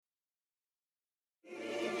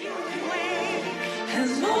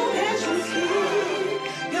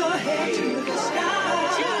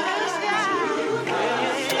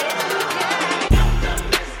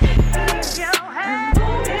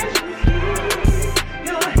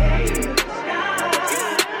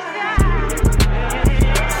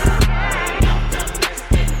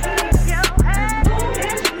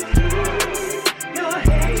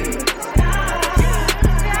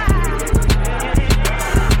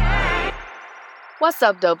What's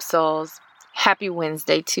up, dope souls? Happy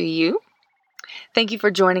Wednesday to you. Thank you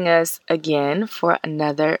for joining us again for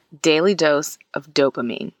another daily dose of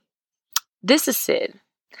dopamine. This is Sid.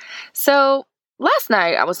 So, last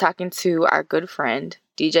night I was talking to our good friend,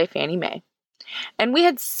 DJ Fannie Mae, and we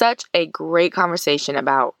had such a great conversation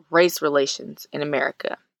about race relations in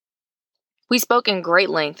America. We spoke in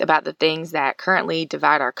great length about the things that currently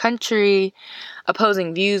divide our country,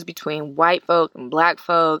 opposing views between white folk and black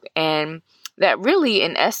folk, and that really,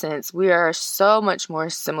 in essence, we are so much more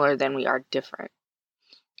similar than we are different.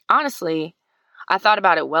 Honestly, I thought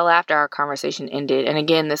about it well after our conversation ended, and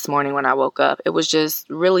again this morning when I woke up, it was just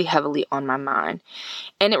really heavily on my mind.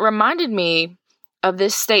 And it reminded me of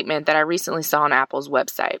this statement that I recently saw on Apple's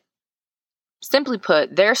website. Simply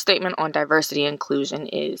put, their statement on diversity and inclusion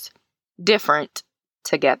is different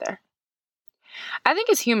together. I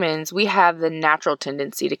think as humans, we have the natural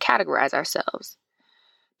tendency to categorize ourselves.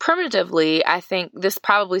 Primitively, I think this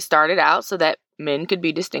probably started out so that men could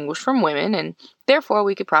be distinguished from women and therefore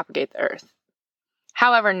we could propagate the earth.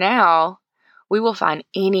 However, now we will find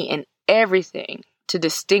any and everything to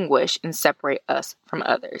distinguish and separate us from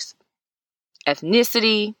others.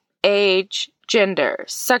 Ethnicity, age, gender,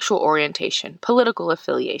 sexual orientation, political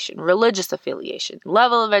affiliation, religious affiliation,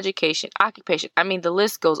 level of education, occupation. The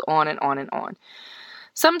list goes on and on and on.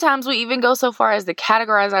 Sometimes we even go so far as to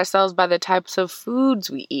categorize ourselves by the types of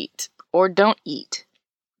foods we eat or don't eat,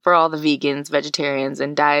 for all the vegans, vegetarians,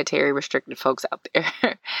 and dietary restricted folks out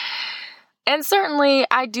there. And certainly,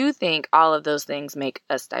 I do think all of those things make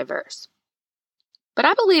us diverse. But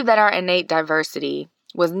I believe that our innate diversity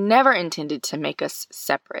was never intended to make us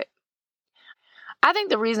separate. I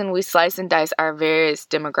think the reason we slice and dice our various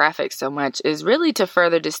demographics so much is really to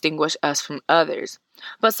further distinguish us from others.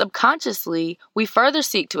 But subconsciously, we further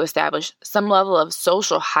seek to establish some level of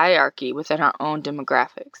social hierarchy within our own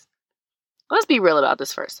demographics. Let's be real about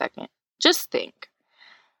this for a second. Just think.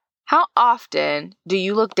 How often do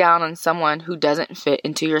you look down on someone who doesn't fit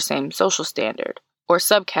into your same social standard or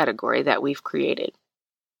subcategory that we've created?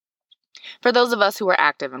 For those of us who are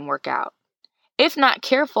active and work out, if not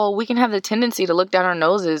careful, we can have the tendency to look down our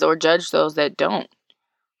noses or judge those that don't.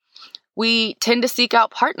 We tend to seek out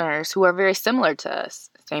partners who are very similar to us.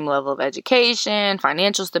 Same level of education,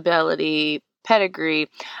 financial stability, pedigree.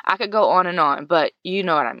 I could go on, but you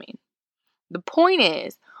know what I mean. The point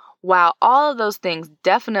is, while all of those things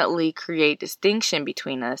definitely create distinction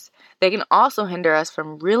between us, they can also hinder us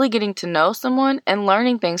from really getting to know someone and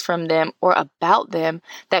learning things from them or about them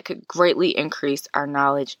that could greatly increase our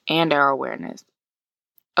knowledge and our awareness.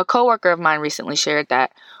 A coworker of mine recently shared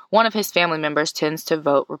that one of his family members tends to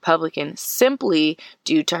vote Republican simply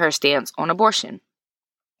due to her stance on abortion.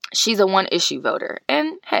 She's a one-issue voter,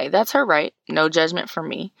 and hey, that's her right. No judgment from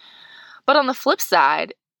me. But on the flip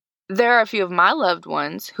side, there are a few of my loved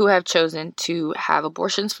ones who have chosen to have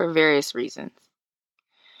abortions for various reasons.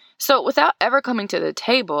 So without ever coming to the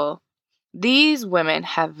table, these women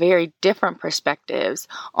have very different perspectives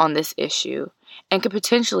on this issue and could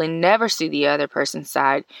potentially never see the other person's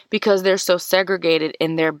side because they're so segregated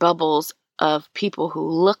in their bubbles of people who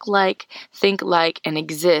look like, think like, and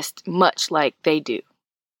exist much like they do.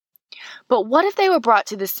 But what if they were brought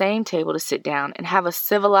to the same table to sit down and have a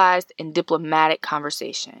civilized and diplomatic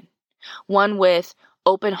conversation? One with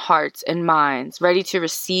open hearts and minds, ready to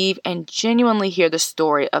receive and genuinely hear the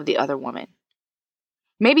story of the other woman.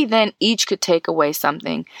 Maybe then each could take away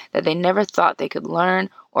something that they never thought they could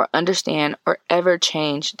learn or understand or ever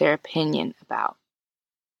change their opinion about.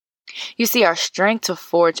 You see, our strength to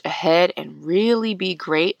forge ahead and really be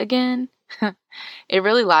great again, it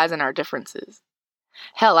really lies in our differences.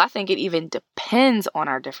 Hell, I think it even depends on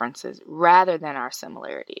our differences rather than our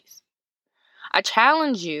similarities. I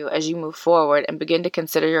challenge you as you move forward and begin to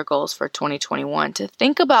consider your goals for 2021 to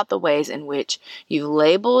think about the ways in which you've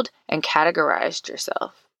labeled and categorized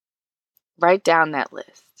yourself. Write down that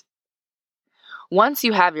list. Once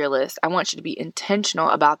you have your list, I want you to be intentional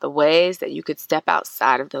about the ways that you could step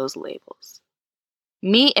outside of those labels.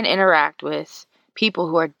 Meet and interact with people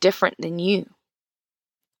who are different than you.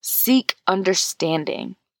 Seek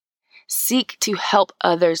understanding. Seek to help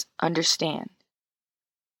others understand.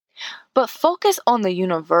 But focus on the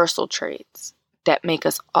universal traits that make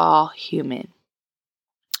us all human.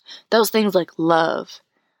 Those things like love,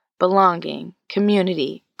 belonging,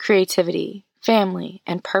 community, creativity, family,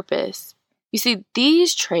 and purpose. You see,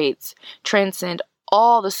 these traits transcend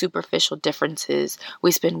all the superficial differences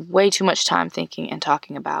we spend way too much time thinking and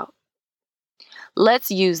talking about.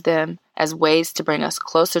 Let's use them as ways to bring us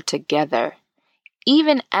closer together,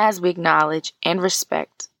 even as we acknowledge and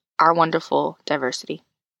respect our wonderful diversity.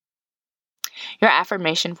 Your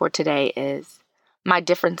affirmation for today is, My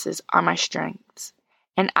differences are my strengths,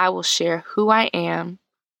 and I will share who I am,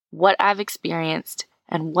 what I've experienced,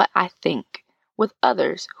 and what I think with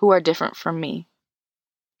others who are different from me.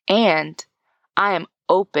 And I am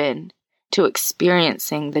open to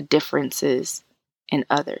experiencing the differences in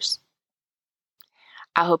others.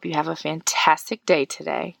 I hope you have a fantastic day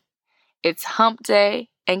today. It's hump day,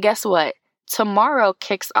 and guess what? Tomorrow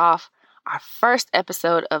kicks off our first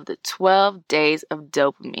episode of the 12 Days of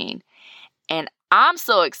Dopamine. And I'm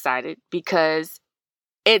so excited because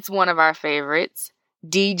it's one of our favorites,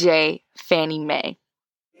 DJ Fannie Mae.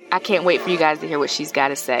 I can't wait for you guys to hear what she's got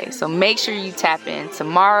to say. So make sure you tap in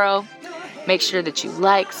tomorrow. Make sure that you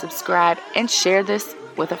like, subscribe, and share this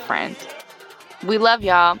with a friend. We love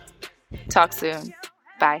y'all. Talk soon.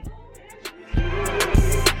 Bye.